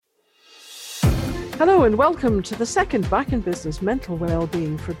Hello and welcome to the second Back in Business Mental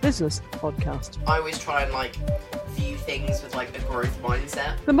Wellbeing for Business podcast. I always try and view things with a growth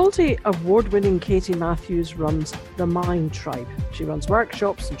mindset. The multi-award-winning Katie Matthews runs the Mind Tribe. She runs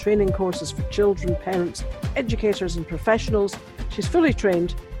workshops and training courses for children, parents, educators and professionals. She's fully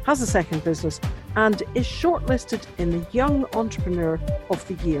trained, has a second business and is shortlisted in the Young Entrepreneur of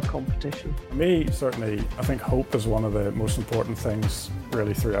the Year competition. For me, certainly, I think hope is one of the most important things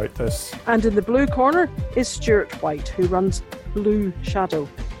really throughout this. And in the blue corner is Stuart White, who runs Blue Shadow.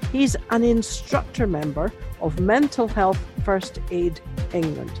 He's an instructor member of Mental Health First Aid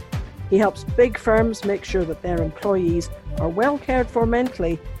England. He helps big firms make sure that their employees are well cared for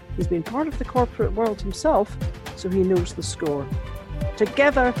mentally. He's been part of the corporate world himself, so he knows the score.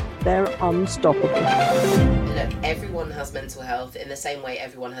 Together, they're unstoppable. Look, everyone has mental health in the same way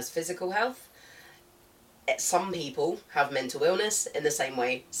everyone has physical health. Some people have mental illness in the same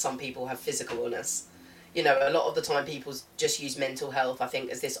way some people have physical illness. You know, a lot of the time people just use mental health, I think,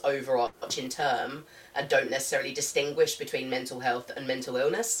 as this overarching term and don't necessarily distinguish between mental health and mental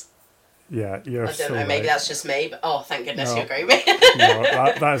illness. Yeah, you're I don't know, maybe that's just me, but thank goodness you agree with me.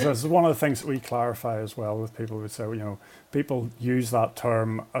 No, that's one of the things that we clarify as well with people who say, people use that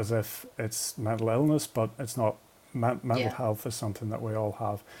term as if it's mental illness, but it's not. Mental health is something that we all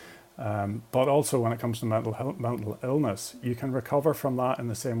have. But also when it comes to mental illness, you can recover from that in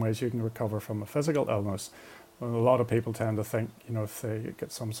the same way as you can recover from a physical illness. Well, a lot of people tend to think, if they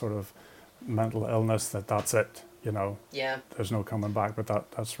get some sort of mental illness, that's it. There's no coming back, but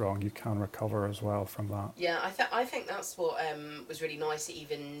that's wrong. You can recover as well from that. Yeah, I think that's what was really nice,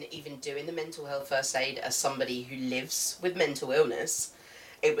 even doing the mental health first aid as somebody who lives with mental illness.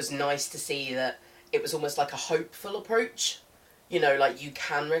 It was nice to see that it was almost like a hopeful approach. You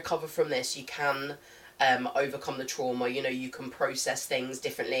can recover from this, you can overcome the trauma, you can process things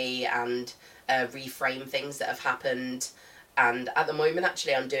differently and reframe things that have happened. And at the moment,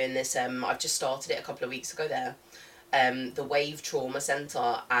 actually, I'm doing this, I've just started it a couple of weeks ago there. The Wave Trauma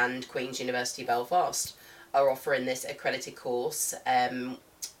Centre and Queen's University Belfast are offering this accredited course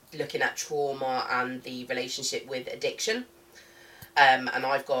looking at trauma and the relationship with addiction. And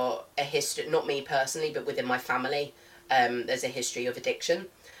I've got a history, not me personally, but within my family, there's a history of addiction.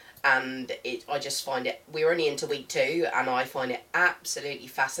 And I just find it, we're only into week 2, and I find it absolutely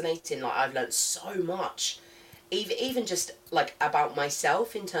fascinating. I've learned so much. Even just about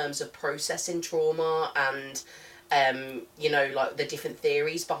myself in terms of processing trauma and the different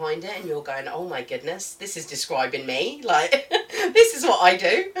theories behind it, and you're going, oh my goodness, this is describing me, this is what I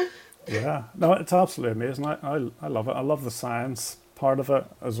do. Yeah, no, it's absolutely amazing. I love it. I love the science part of it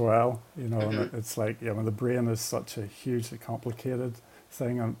as well, and it's when the brain is such a hugely complicated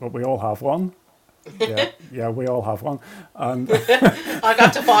thing, but we all have one. Yeah, we all have one, and I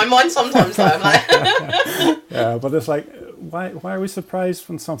have to find mine sometimes though. Yeah, but it's why are we surprised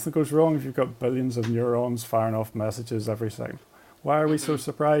when something goes wrong if you've got billions of neurons firing off messages every second? Why are we so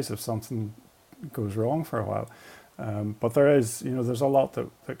surprised if something goes wrong for a while? But there is, there's a lot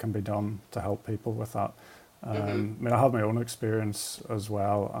that can be done to help people with that. I have my own experience as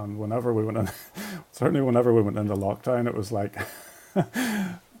well, and whenever we went into lockdown, it was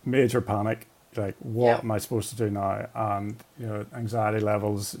major panic. What am I supposed to do now? And anxiety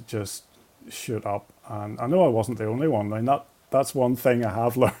levels just shoot up. And I know I wasn't the only one. I mean, that's one thing I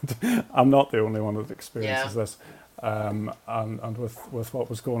have learned. I'm not the only one that experiences this. And with what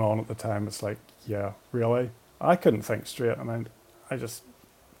was going on at the time, it's really, I couldn't think straight. I mean,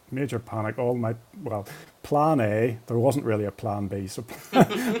 major panic. Plan A, there wasn't really a plan B. So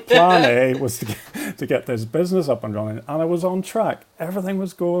plan A was to get this business up and running, and I was on track. Everything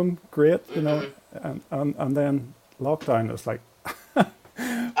was going great, and then lockdown, it's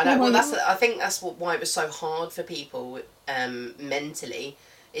I know. Well, I think that's why it was so hard for people mentally,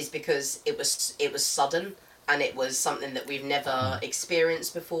 is because it was sudden, and it was something that we've never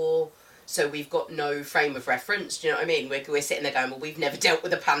experienced before. So we've got no frame of reference. Do you know what I mean? We're sitting there going, well, we've never dealt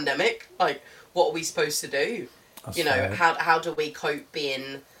with a pandemic. What are we supposed to do? That's how do we cope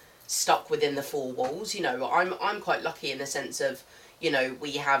being stuck within the 4 walls? I'm quite lucky in the sense of,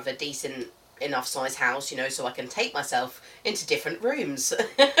 we have a decent enough size house, so I can take myself into different rooms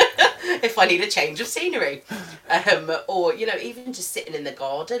if I need a change of scenery, or even just sitting in the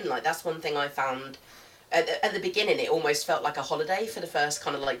garden. That's one thing I found at the beginning. It almost felt like a holiday for the first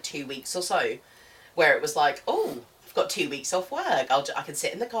kind of 2 weeks or so, where it was I've got 2 weeks off work, I can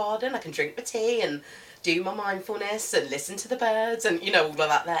sit in the garden, I can drink my tea and do my mindfulness and listen to the birds and all of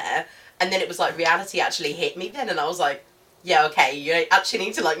that there. And then it was reality actually hit me then, and I was yeah, okay, you actually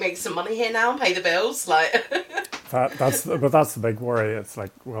need to make some money here now and pay the bills. That's the big worry. It's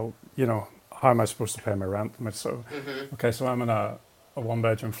how am I supposed to pay my rent? So, okay, so I'm in a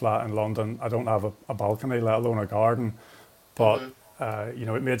one-bedroom flat in London. I don't have a balcony, let alone a garden. But,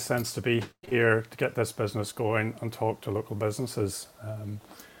 it made sense to be here to get this business going and talk to local businesses.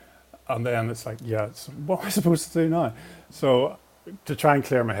 And then it's like, so what am I supposed to do now? So to try and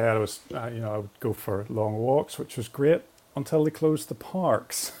clear my head, I would go for long walks, which was great until they closed the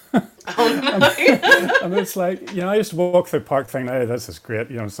parks. Oh, no. And it's like, I used to walk through the park thinking, hey, this is great.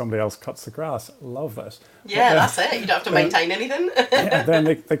 Somebody else cuts the grass. Love this. Yeah, that's it. You don't have to maintain anything. Yeah, then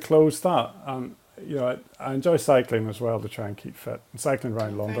they closed that. And, I enjoy cycling as well to try and keep fit. And cycling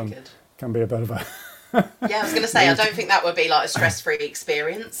around London can be a bit of a... Yeah, I was going to say, I don't think that would be like a stress-free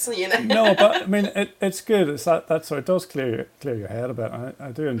experience, No, but I mean, it's good. It's that so it does clear your head a bit.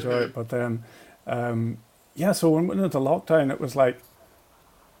 I do enjoy it, but then, so when we went into lockdown, it was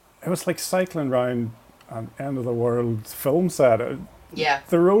like cycling around an end of the world film set.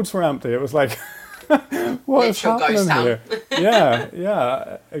 The roads were empty. It was like, what is happening here?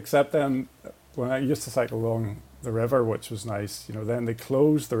 Yeah. Except then, when I used to cycle along the river, which was nice, then they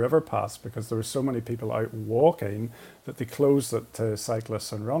closed the river pass because there were so many people out walking that they closed it to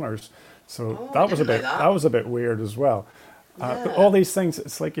cyclists and runners. So that was a bit weird as well. But all these things,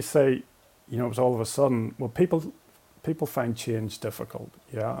 it's like you say, it was all of a sudden. Well, people find change difficult.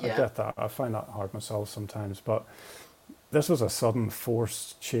 I get that. I find that hard myself sometimes. But this was a sudden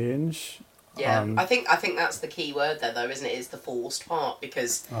forced change. Yeah, I think that's the key word there, though, isn't it? Is the forced part,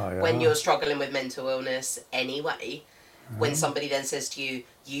 because when you're struggling with mental illness anyway, when somebody then says to you,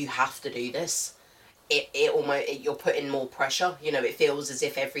 "You have to do this," you're putting more pressure. It feels as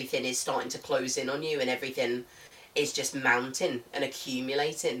if everything is starting to close in on you, and everything is just mounting and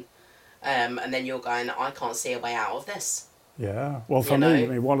accumulating, and then you're going, "I can't see a way out of this." Yeah, well, for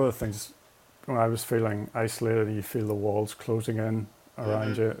me, one of the things when I was feeling isolated, and you feel the walls closing in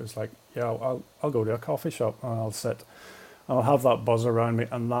around you, it's like, I'll go to a coffee shop and I'll sit and I'll have that buzz around me,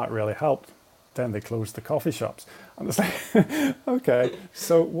 and that really helped. Then they closed the coffee shops, and it's like, okay,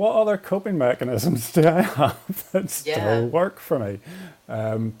 so what other coping mechanisms do I have that still work for me?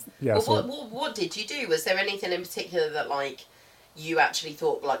 What did you do? Was there anything in particular that you actually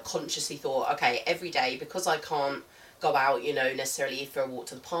thought, consciously thought, okay, every day, because I can't go out, necessarily for a walk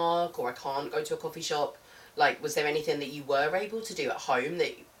to the park, or I can't go to a coffee shop, was there anything that you were able to do at home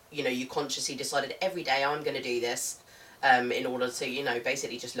that, you consciously decided every day I'm going to do this in order to,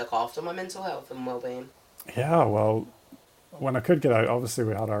 basically just look after my mental health and well-being? Yeah, well, when I could get out, obviously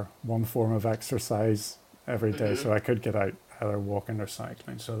we had our one form of exercise every day, so I could get out either walking or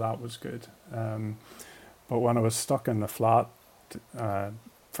cycling, so that was good. But when I was stuck in the flat,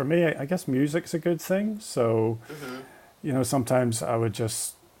 for me, I guess music's a good thing. So, sometimes I would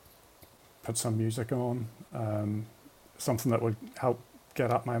just put some music on, something that would help get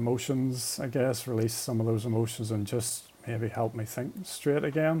at my emotions, I guess, release some of those emotions and just maybe help me think straight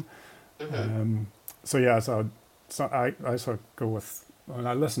again. So I sort of go with,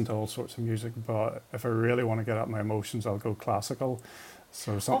 I listen to all sorts of music, but if I really want to get at my emotions, I'll go classical.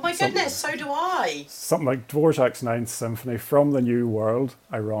 So oh my goodness, so do I. Something like Dvorak's Ninth Symphony from the New World.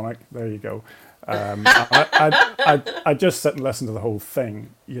 Ironic, there you go. I just sit and listen to the whole thing,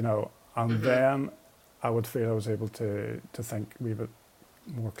 and then I would feel I was able to think a wee bit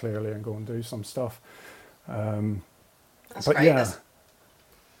more clearly and go and do some stuff. That's great.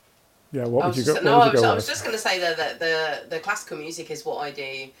 What would you go? I was just going to say that the classical music is what I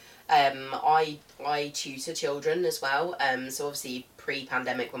do. I tutor children as well. So obviously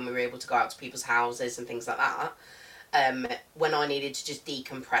pre-pandemic, when we were able to go out to people's houses and things like that, when I needed to just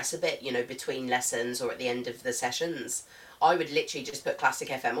decompress a bit, between lessons or at the end of the sessions, I would literally just put Classic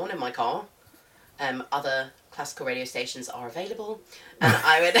FM on in my car. Other classical radio stations are available, and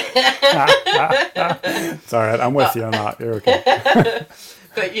I would. It's all right, I'm with you on that. You're okay.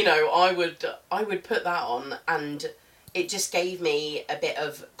 But I would put that on, and it just gave me a bit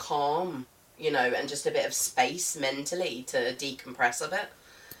of calm, and just a bit of space mentally to decompress a bit.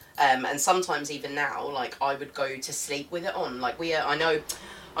 And sometimes even now, I would go to sleep with it on. I know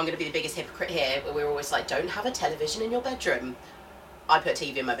I'm going to be the biggest hypocrite here, but we're always like, don't have a television in your bedroom. I put a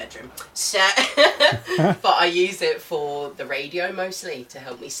TV in my bedroom. So, but I use it for the radio mostly to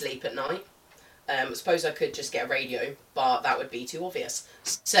help me sleep at night. I suppose I could just get a radio, but that would be too obvious.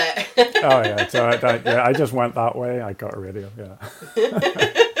 So. Oh yeah, so I just went that way. I got a radio. Yeah.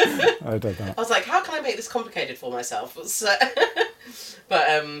 I did that. I was like, how can I make this complicated for myself? So,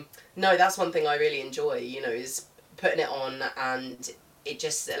 but no, that's one thing I really enjoy. Is putting it on, and it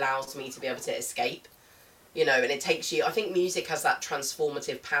just allows me to be able to escape. And it takes you. I think music has that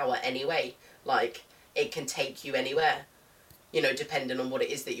transformative power anyway. It can take you anywhere. you know, depending on what it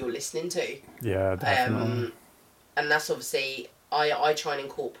is that you're listening to. Yeah, definitely. And that's obviously, I try and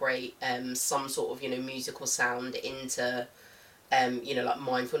incorporate some sort of, you know, musical sound into, you know, like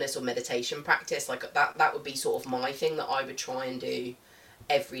mindfulness or meditation practice. Like that would be sort of my thing that I would try and do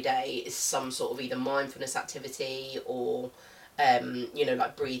every day, is some sort of either mindfulness activity or, you know,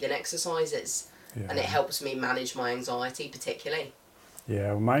 like breathing exercises. Yeah. And it helps me manage my anxiety particularly.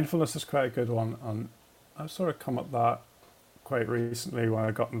 Yeah, well, mindfulness is quite a good one. And I've sort of come at that quite recently when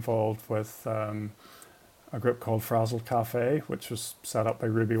I got involved with a group called Frazzled Cafe, which was set up by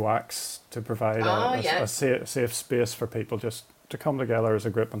Ruby Wax to provide a safe space for people just to come together as a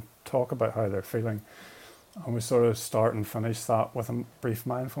group and talk about how they're feeling. And we sort of start and finish that with a brief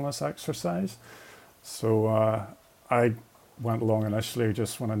mindfulness exercise. So I went along initially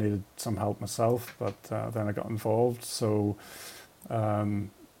just when I needed some help myself, but then I got involved. So when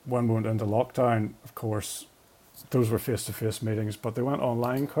we went into lockdown, of course, those were face-to-face meetings, but they went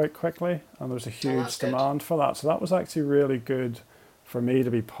online quite quickly, and there was a huge demand for that. So that was actually really good for me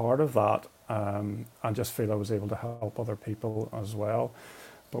to be part of that, and just feel I was able to help other people as well.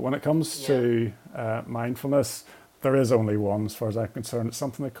 But when it comes to mindfulness, there is only one, as far as I'm concerned. It's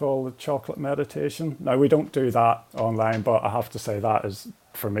something they call the chocolate meditation. Now, we don't do that online, but I have to say that is,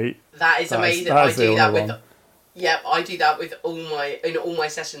 for me, that is amazing. I do that with... Yeah, I do that with all my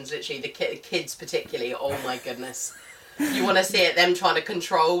sessions, literally, the kids particularly. Oh my goodness. You want to see it, them trying to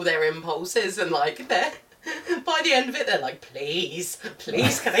control their impulses, and like, by the end of it, they're like, please can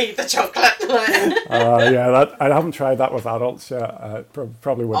I eat the chocolate? Yeah, I haven't tried that with adults yet.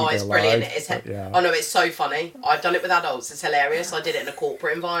 Probably wouldn't be allowed. Oh, it's brilliant. Oh no, it's so funny. I've done it with adults. It's hilarious. I did it in a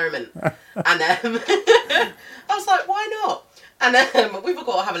corporate environment. And I was like, why not? And we've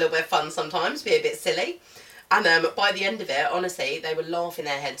got to have a little bit of fun sometimes, be a bit silly. And by the end of it, honestly, they were laughing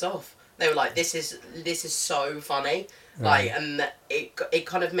their heads off. They were like, "This is so funny," like, and it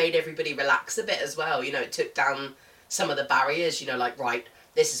kind of made everybody relax a bit as well. You know, it took down some of the barriers. You know, like, right,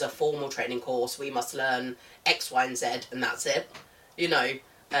 this is a formal training course. We must learn X, Y, and Z, and that's it. You know,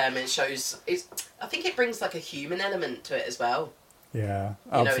 it shows. I think it brings like a human element to it as well. Yeah,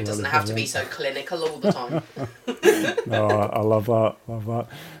 absolutely. You know, it doesn't have to be so clinical all the time. No, I love that. Love that.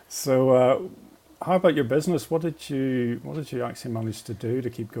 So. How about your business? What did you actually manage to do to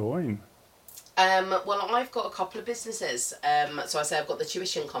keep going? Well, I've got a couple of businesses. So I say I've got the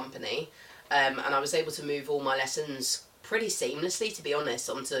tuition company, and I was able to move all my lessons pretty seamlessly, to be honest,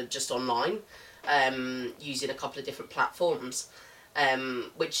 onto just online, using a couple of different platforms,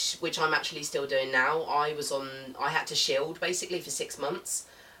 which I'm actually still doing now. I had to shield basically for 6 months,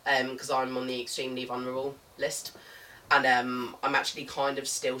 because I'm on the extremely vulnerable list. And I'm actually kind of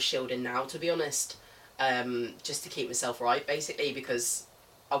still shielding now, to be honest, just to keep myself right, basically, because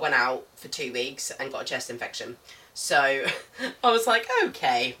I went out for 2 weeks and got a chest infection. So I was like,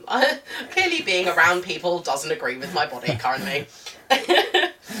 okay, clearly being around people doesn't agree with my body currently.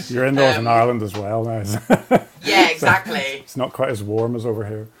 You're in Northern Ireland as well now. Yeah, exactly. So it's not quite as warm as over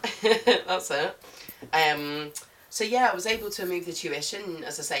here. That's it. So yeah, I was able to move the tuition,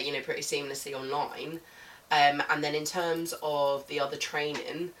 as I say, you know, pretty seamlessly online. And then in terms of the other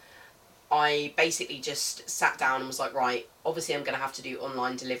training, I basically just sat down and was like, right, obviously I'm going to have to do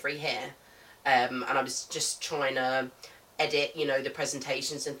online delivery here. And I was just trying to edit, you know, the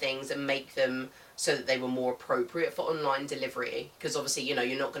presentations and things and make them so that they were more appropriate for online delivery. Because obviously, you know,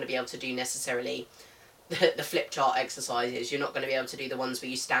 you're not going to be able to do necessarily the flip chart exercises. You're not going to be able to do the ones where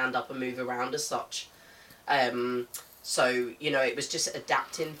you stand up and move around as such. So, you know, it was just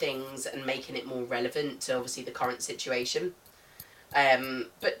adapting things and making it more relevant to obviously the current situation.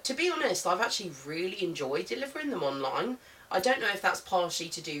 But to be honest, I've actually really enjoyed delivering them online. I don't know if that's partially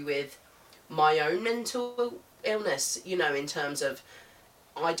to do with my own mental illness, you know, in terms of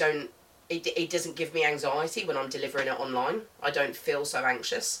it doesn't give me anxiety when I'm delivering it online. I don't feel so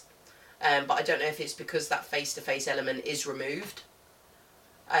anxious. But I don't know if it's because that face-to-face element is removed.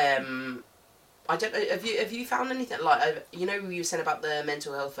 I don't know. Have you found anything like, you know, you said about the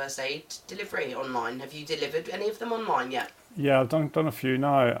mental health first aid delivery online? Have you delivered any of them online yet? Yeah, I've done a few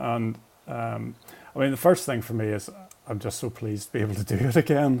now, and I mean, the first thing for me is I'm just so pleased to be able to do it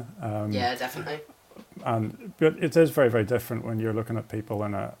again. Yeah, definitely. But it is very, very different when you're looking at people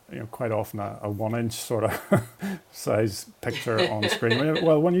in quite often a 1-inch sort of size picture on screen.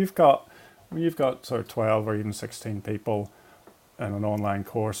 Well, when you've got sort of 12 or even 16 people in an online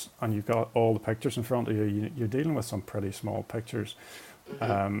course, and you've got all the pictures in front of you, you're dealing with some pretty small pictures.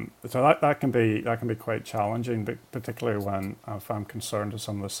 Mm-hmm. So that can be quite challenging, but particularly when if I'm concerned with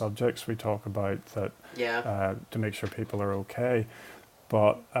some of the subjects we talk about, that to make sure people are okay.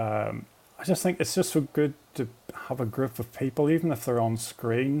 But I just think it's just so good to have a group of people, even if they're on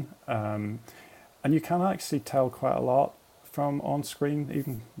screen, and you can actually tell quite a lot from on screen,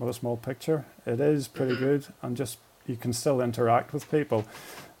 even with a small picture. It is pretty good, and just you can still interact with people.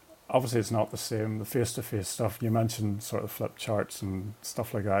 Obviously, it's not the same. The face-to-face stuff you mentioned, sort of flip charts and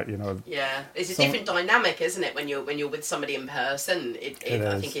stuff like that. Yeah, it's a different dynamic, isn't it? When you're with somebody in person,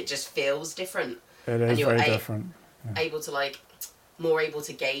 I think it just feels different. It is very different. Yeah. More able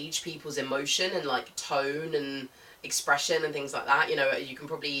to gauge people's emotion and like tone and expression and things like that. You can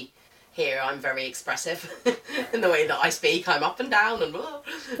probably hear I'm very expressive in the way that I speak. I'm up and down and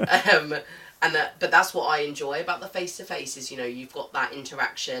but that's what I enjoy about the face-to-face is, you've got that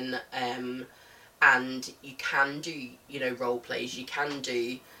interaction, and you can do, role plays, you can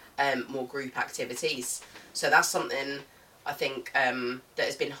do more group activities. So that's something I think that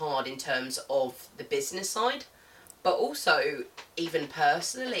has been hard in terms of the business side, but also even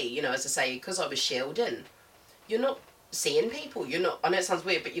personally, as I say, because I was shielding, you're not seeing people. I know it sounds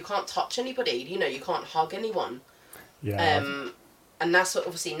weird, but you can't touch anybody, you can't hug anyone. Yeah. And that's what,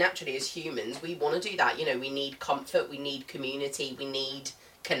 obviously, naturally, as humans, we want to do that. We need comfort, we need community, we need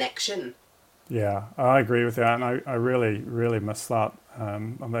connection. Yeah, I agree with that, and I really, really miss that.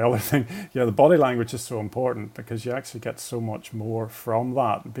 And the other thing, the body language is so important because you actually get so much more from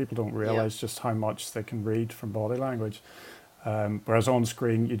that, and people don't realise just how much they can read from body language. Whereas on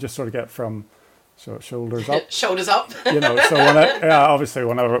screen, you just sort of get from shoulders up. Shoulders up. So obviously,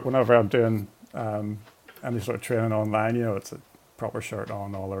 whenever I'm doing any sort of training online, it's a proper shirt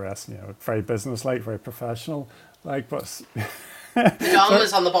on, all the rest, very business-like, very professional-like, but...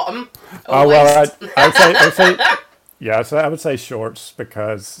 Pajamas on the bottom. Oh, well, I'd say, yeah, so I would say shorts,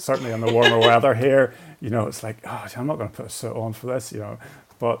 because certainly in the warmer weather here, it's like, I'm not going to put a suit on for this,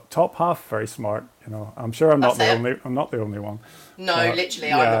 but top half, very smart, I'm sure I'm not the only one. No,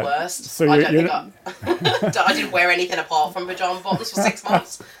 literally, I'm the worst. So I didn't wear anything apart from pajama bottoms for 6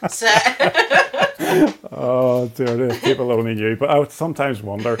 months. So. Oh dear, people only knew. But I would sometimes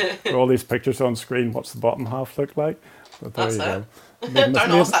wonder, with all these pictures on screen, what's the bottom half look like? But there you go. Don't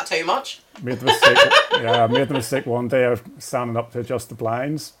ask that too much. Made the mistake one day of standing up to adjust the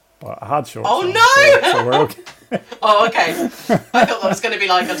blinds, but I had shorts. Oh on, no! So we're okay. Oh, okay. I thought that was going to be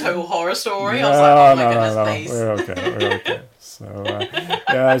like a total horror story. I was like, oh my goodness, please. We're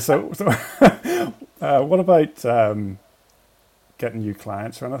okay. So what about getting new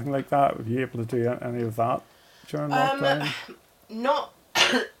clients or anything like that? Were you able to do any of that during lockdown? Not,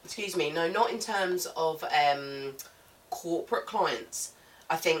 excuse me, no, not in terms of corporate clients.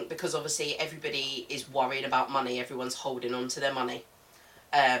 I think because obviously everybody is worried about money, everyone's holding on to their money.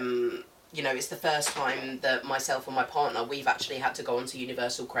 It's the first time that myself and my partner, we've actually had to go onto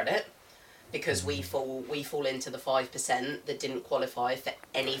Universal Credit because we fall into the 5% that didn't qualify for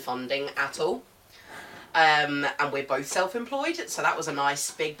any funding at all. And we're both self-employed, so that was a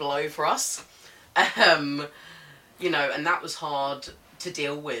nice big blow for us. And that was hard to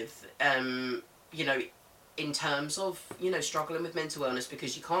deal with, in terms of, struggling with mental illness,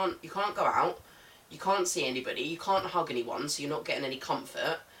 because you can't go out, you can't see anybody, you can't hug anyone, so you're not getting any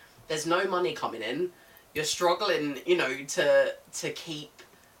comfort. There's no money coming in. You're struggling, to keep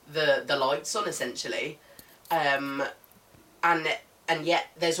the lights on, essentially. And yet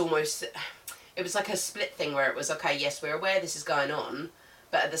there's almost... It was like a split thing where it was, okay, yes, we're aware this is going on,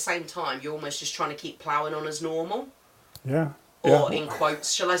 but at the same time, you're almost just trying to keep ploughing on as normal. Yeah. Or in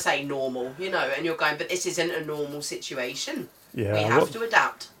quotes, shall I say normal, and you're going, but this isn't a normal situation. Yeah. We have to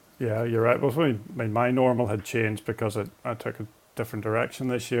adapt. Yeah, you're right. Well, my normal had changed because I took a different direction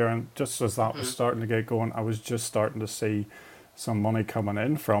this year, and just as that was starting to get going, I was just starting to see some money coming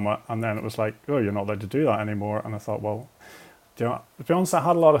in from it, and then it was like, oh, you're not allowed to do that anymore, and I thought, well... to be honest, I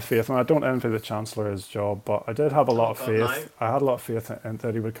had a lot of faith, and I don't envy the Chancellor his job, but I did have a lot of faith. No. I had a lot of faith in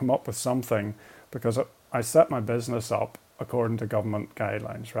that he would come up with something, because I set my business up according to government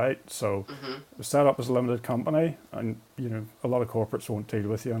guidelines, right? So it was set up as a limited company, and a lot of corporates won't deal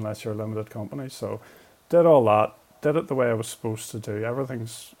with you unless you're a limited company. So did all that, did it the way I was supposed to do.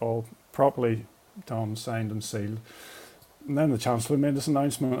 Everything's all properly done, signed and sealed. And then the Chancellor made this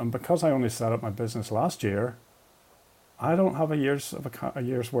announcement, and because I only set up my business last year, I don't have a year's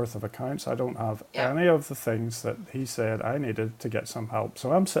worth of accounts. I don't have any of the things that he said I needed to get some help.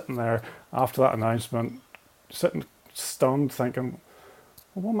 So I'm sitting there after that announcement, sitting stunned, thinking,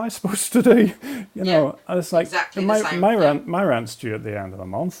 well, what am I supposed to do? And it's like exactly my rent's due at the end of the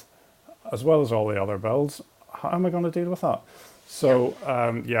month, as well as all the other bills. How am I going to deal with that? So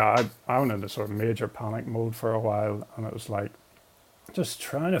I went into sort of major panic mode for a while, and it was like, just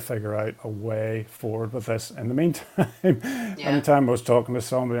trying to figure out a way forward with this. In the meantime, Yeah. anytime I was talking to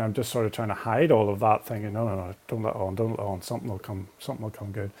somebody, I'm just sort of trying to hide all of that, thinking, no, don't let on, don't let on. Something will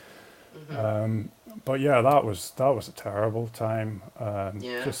come good. But yeah, that was a terrible time.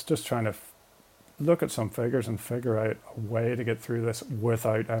 Yeah. Just trying to look at some figures and figure out a way to get through this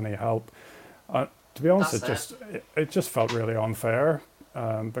without any help. To be honest, That's it just felt really unfair,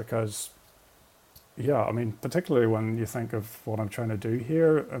 because, yeah, I mean, particularly when you think of what I'm trying to do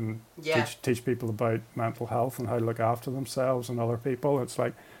here and Yeah. teach people about mental health and how to look after themselves and other people. It's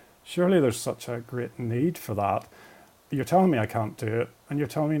like, surely there's such a great need for that. You're telling me I can't do it, and you're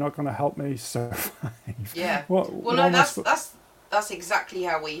telling me you're not going to help me survive. Yeah. What Well, am no, I sp- that's exactly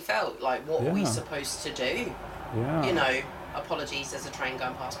how we felt. Like, what are we Yeah. supposed to do? Yeah. You know, apologies, there's a train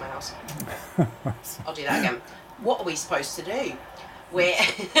going past my house. I'll do that again. What are we supposed to do? We're,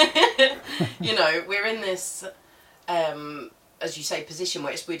 you know, we're in this, as you say, position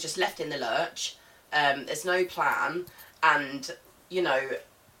where we're just left in the lurch. There's no plan, and you know,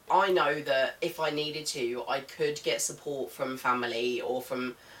 I know that if I needed to, I could get support from family or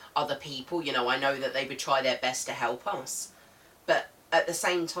from other people. You know, I know that they would try their best to help us, but at the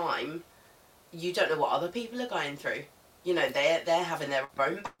same time, you don't know what other people are going through. You know, they're having their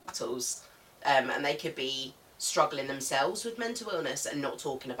own battles, and they could be struggling themselves with mental illness and not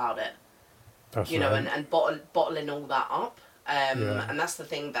talking about it. That's You know, right. and bottling all that up. Yeah. And that's the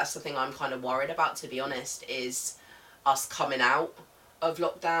thing I'm kind of worried about, to be honest, is us coming out of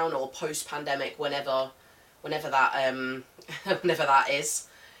lockdown or post-pandemic, whenever that whenever that is,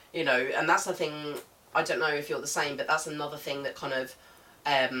 you know. And that's the thing, I don't know if you're the same, but that's another thing that kind of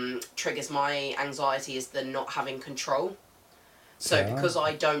triggers my anxiety, is the not having control. So Yeah. because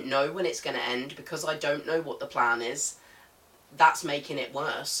I don't know when it's going to end, because I don't know what the plan is, that's making it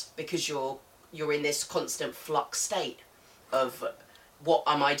worse, because you're in this constant flux state of, what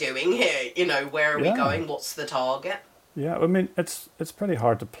am I doing here? You know, where are we Yeah. going? What's the target? Yeah, I mean, it's pretty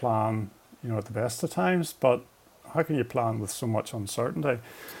hard to plan, at the best of times, but how can you plan with so much uncertainty?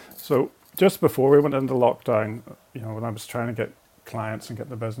 So just before we went into lockdown, when I was trying to get clients and get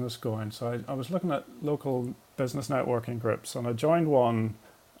the business going, so I was looking at local business networking groups, and I joined one.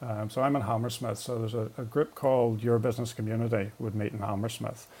 So I'm in Hammersmith, so there's a group called Your Business Community would meet in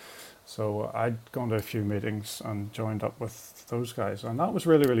Hammersmith. So I'd gone to a few meetings and joined up with those guys, and that was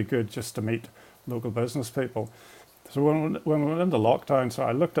really, really good, just to meet local business people. So when we went into lockdown, so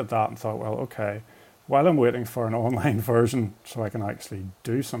I looked at that and thought, well, okay, while I'm waiting for an online version so I can actually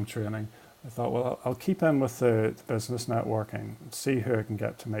do some training, I thought, well, I'll keep in with the business networking and see who I can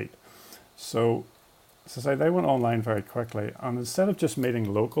get to meet. So, as I say, they went online very quickly, and instead of just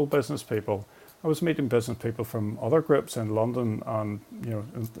meeting local business people, I was meeting business people from other groups in London, and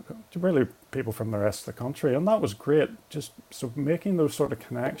really people from the rest of the country, and that was great. Just so making those sort of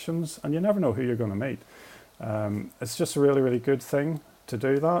connections, and you never know who you're going to meet. It's just a really, really good thing to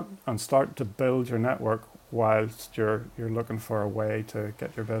do that and start to build your network whilst you're looking for a way to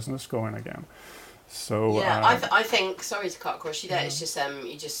get your business going again. So yeah, I think, sorry to cut across you there, it's just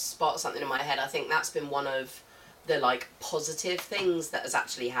you just sparked something in my head. I think that's been one of the positive things that has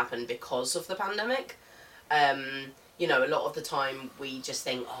actually happened because of the pandemic. A lot of the time we just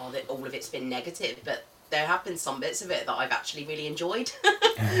think, that all of it's been negative, but there have been some bits of it that I've actually really enjoyed,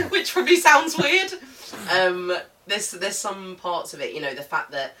 which probably sounds weird. There's some parts of it, the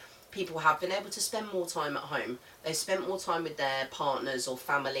fact that people have been able to spend more time at home. They've spent more time with their partners or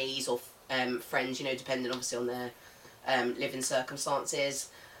families or friends, depending obviously on their living circumstances.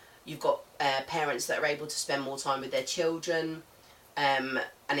 You've got parents that are able to spend more time with their children, and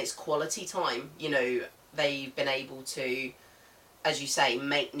it's quality time. They've been able to, as you say,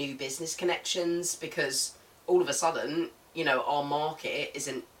 make new business connections, because all of a sudden, our market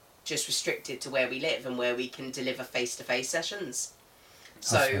isn't just restricted to where we live and where we can deliver face-to-face sessions.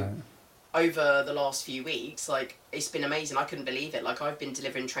 So right. over the last few weeks, it's been amazing. I couldn't believe it. I've been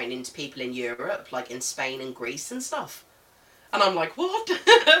delivering training to people in Europe, in Spain and Greece and stuff. And I'm like, what?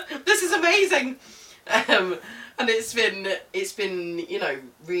 This is amazing. And it's been,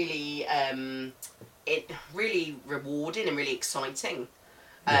 really, really rewarding and really exciting.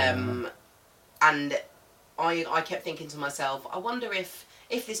 And I kept thinking to myself, I wonder if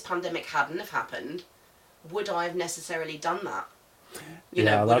this pandemic hadn't have happened, would I have necessarily done that?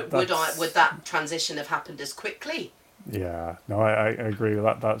 Would that transition have happened as quickly? Yeah, no, I agree with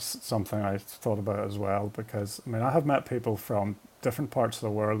that. That's something I thought about as well, because I have met people from different parts of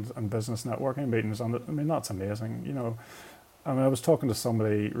the world and business networking meetings, and that's amazing. I was talking to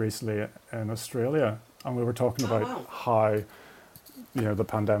somebody recently in Australia, and we were talking about wow. how the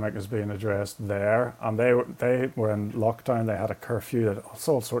pandemic is being addressed there, and they were in lockdown. They had a curfew. There was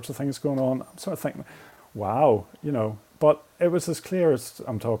all sorts of things going on. I'm sort of thinking, wow, but it was as clear as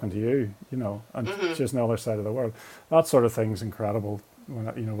I'm talking to you, and just on the other side of the world. That sort of thing's incredible when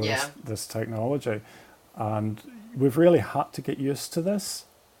with this technology, and we've really had to get used to this.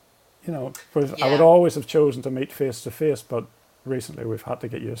 I would always have chosen to meet face to face, but recently we've had to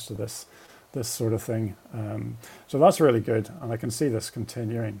get used to this sort of thing. So that's really good, and I can see this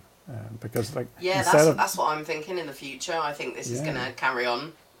continuing because that's what I'm thinking in the future. I think this is going to carry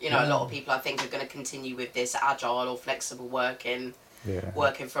on. A lot of people I think are going to continue with this agile or flexible working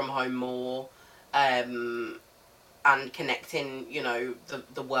from home more, and connecting.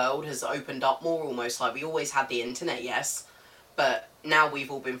 The world has opened up more, almost like we always had the internet, yes, but now we've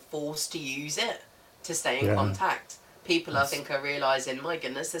all been forced to use it to stay in contact. People, I think, are realising, my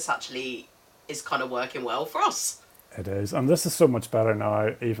goodness, this actually is kind of working well for us. It is. And this is so much better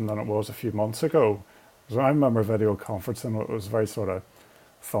now even than it was a few months ago. So I remember video conferencing, it was very sort of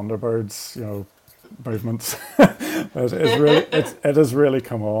Thunderbirds, movements. It has really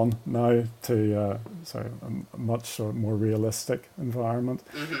come on now to a much sort of more realistic environment.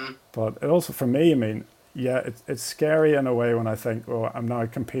 But it also, for me, it's scary in a way when I think, I'm now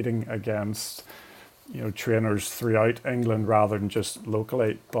competing against trainers throughout England rather than just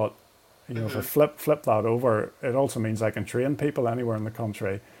locally. But if I flip that over, it also means I can train people anywhere in the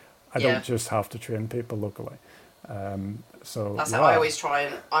country. I don't just have to train people locally. So that's how I always try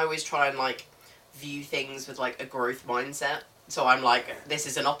and like view things with like a growth mindset. So I'm like, this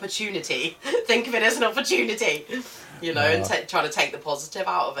is an opportunity. Think of it as an opportunity, and try to take the positive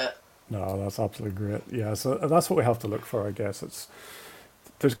out of it. No, that's absolutely great. Yeah, so that's what we have to look for, I guess.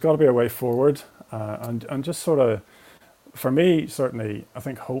 There's got to be a way forward, and just sort of, for me, certainly, I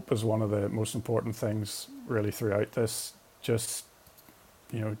think hope is one of the most important things really throughout this. Just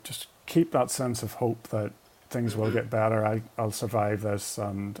keep that sense of hope that things will get better. I'll survive this,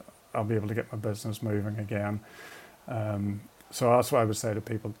 and I'll be able to get my business moving again. So that's what I would say to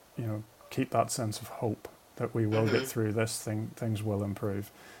people. Keep that sense of hope that we will get through this thing. Things will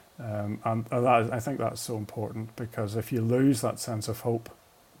improve. And I think that's so important, because if you lose that sense of hope,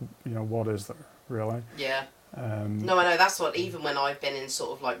 what is there really? Yeah. No, I know, that's what, even when I've been in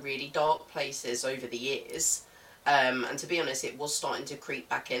sort of like really dark places over the years, and to be honest, it was starting to creep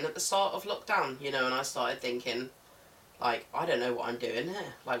back in at the start of lockdown, and I started thinking, like, I don't know what I'm doing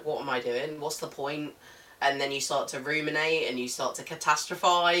here. Like, what am I doing? What's the point? And then you start to ruminate and you start to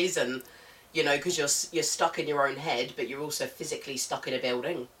catastrophize, and, because you're stuck in your own head, but you're also physically stuck in a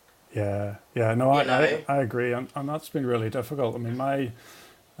building. Yeah, no, I agree, and that's been really difficult. I mean, my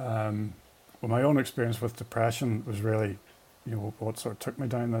own experience with depression was really, what sort of took me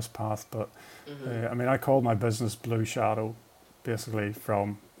down this path. But I called my business Blue Shadow, basically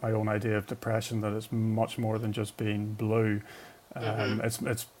from my own idea of depression, that it's much more than just being blue.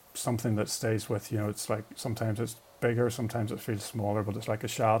 It's something that stays with you. It's like sometimes it's bigger, sometimes it feels smaller, but it's like a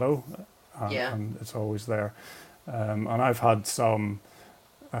shadow, and it's always there. And I've had some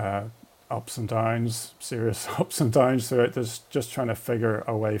ups and downs, serious ups and downs throughout this, just trying to figure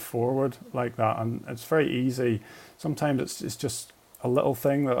a way forward like that. And it's very easy. Sometimes it's just a little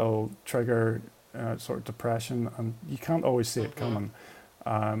thing that'll trigger sort of depression, and you can't always see it coming.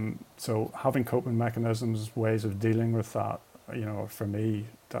 So having coping mechanisms, ways of dealing with that, for me,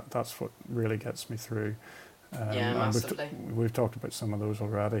 that's what really gets me through. Massively. We've talked about some of those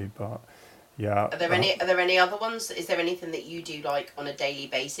already, but yeah. Are there any other ones? Is there anything that you do like on a daily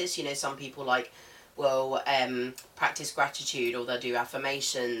basis? Some people will practice gratitude, or they'll do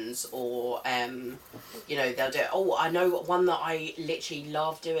affirmations, or they'll do. Oh, I know one that I literally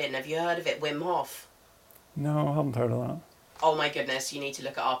love doing. Have you heard of it, Wim Hof? No, I haven't heard of that. Oh my goodness, you need to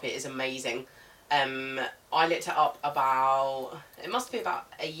look it up. It is amazing. I looked it up it must be about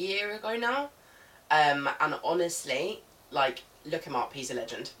a year ago now, and honestly, look him up, he's a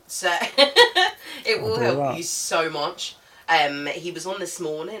legend. So it will help you so much. He was on this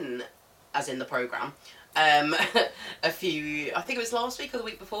morning, as in the programme, I think it was last week or the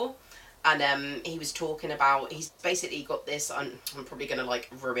week before, and he was talking about, he's basically got this, I'm probably going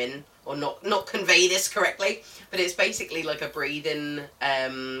to ruin or not convey this correctly, but it's basically like a breathing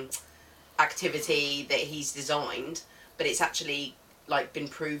activity that he's designed, but it's actually been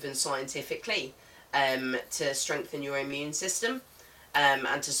proven scientifically to strengthen your immune system,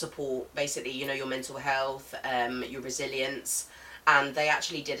 and to support basically your mental health, your resilience. And they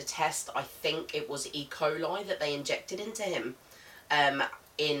actually did a test, I think it was E. coli that they injected into him,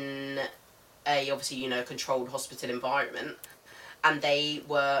 in a obviously controlled hospital environment, and they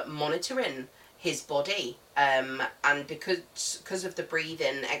were monitoring his body And because of the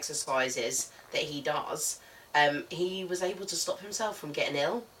breathing exercises that he does, he was able to stop himself from getting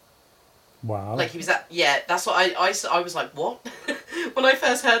ill. Wow. Like he was that's what I was like, what? When I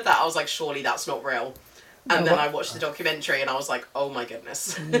first heard that, I was like, surely that's not real. And then I watched the documentary and I was like, oh my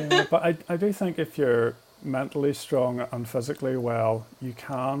goodness. Yeah, but I do think if you're mentally strong and physically well, you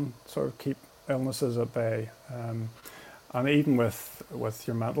can sort of keep illnesses at bay. And even with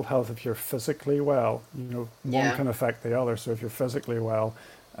your mental health, if you're physically well, one can affect the other. So if you're physically well,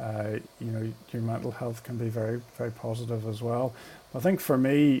 your mental health can be very, very positive as well. I think for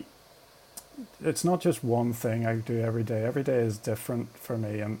me, it's not just one thing I do every day. Every day is different for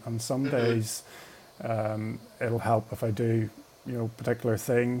me, and some days it'll help if I do particular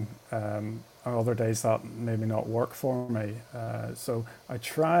thing, and other days that maybe not work for me. So I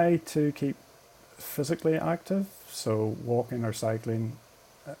try to keep physically active, so walking or cycling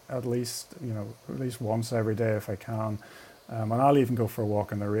at least once every day if I can. And I'll even go for a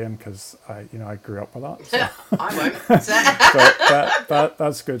walk in the rain because I grew up with that. So. I won't. So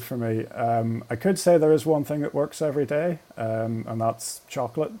that's good for me. I could say there is one thing that works every day, and that's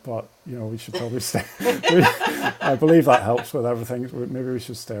chocolate. But we should probably stay. I believe that helps with everything. Maybe we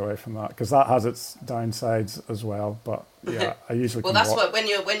should stay away from that because that has its downsides as well. But yeah, I usually. Well, that's what when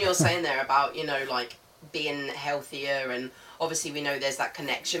you're saying there about like being healthier, and obviously we know there's that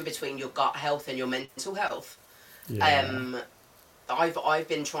connection between your gut health and your mental health. Yeah. I've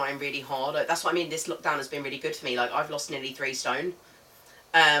been trying really hard. That's what I mean. This lockdown has been really good for me. Like I've lost nearly 3 stone,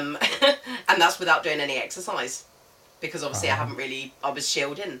 and that's without doing any exercise, because obviously I was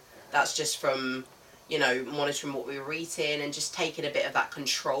shielding. That's just from monitoring what we were eating and just taking a bit of that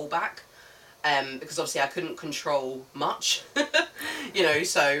control back, because obviously I couldn't control much,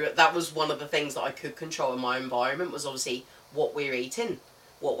 So that was one of the things that I could control in my environment was obviously what we're eating,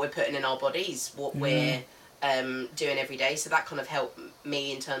 what we're putting in our bodies, what we're doing every day. So that kind of helped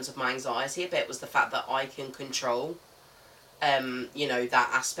me in terms of my anxiety a bit, was the fact that I can control that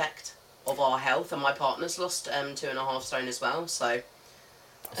aspect of our health. And my partner's lost 2.5 stone as well, so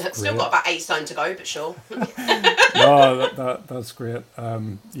still got about 8 stone to go, but sure. No, that's great.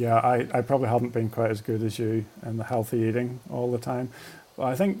 I probably haven't been quite as good as you in the healthy eating all the time. But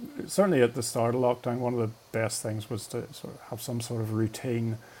I think certainly at the start of lockdown, one of the best things was to sort of have some sort of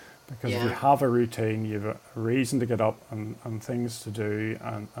routine. Because if you have a routine, you have a reason to get up and things to do,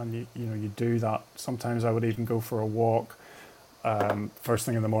 and you do that. Sometimes I would even go for a walk first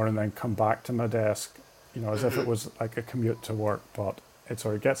thing in the morning, then come back to my desk, as if it was like a commute to work. But it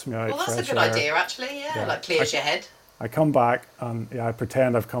sort of gets me out. Well, that's a good idea, actually. Yeah, like clears your head. I come back and I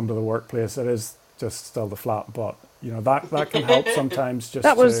pretend I've come to the workplace. It is just still the flat, but that can help sometimes. Just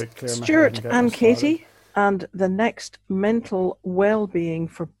that was to clear my Stuart head and Katie. And the next Mental Wellbeing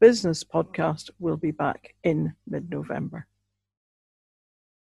for Business podcast will be back in mid-November.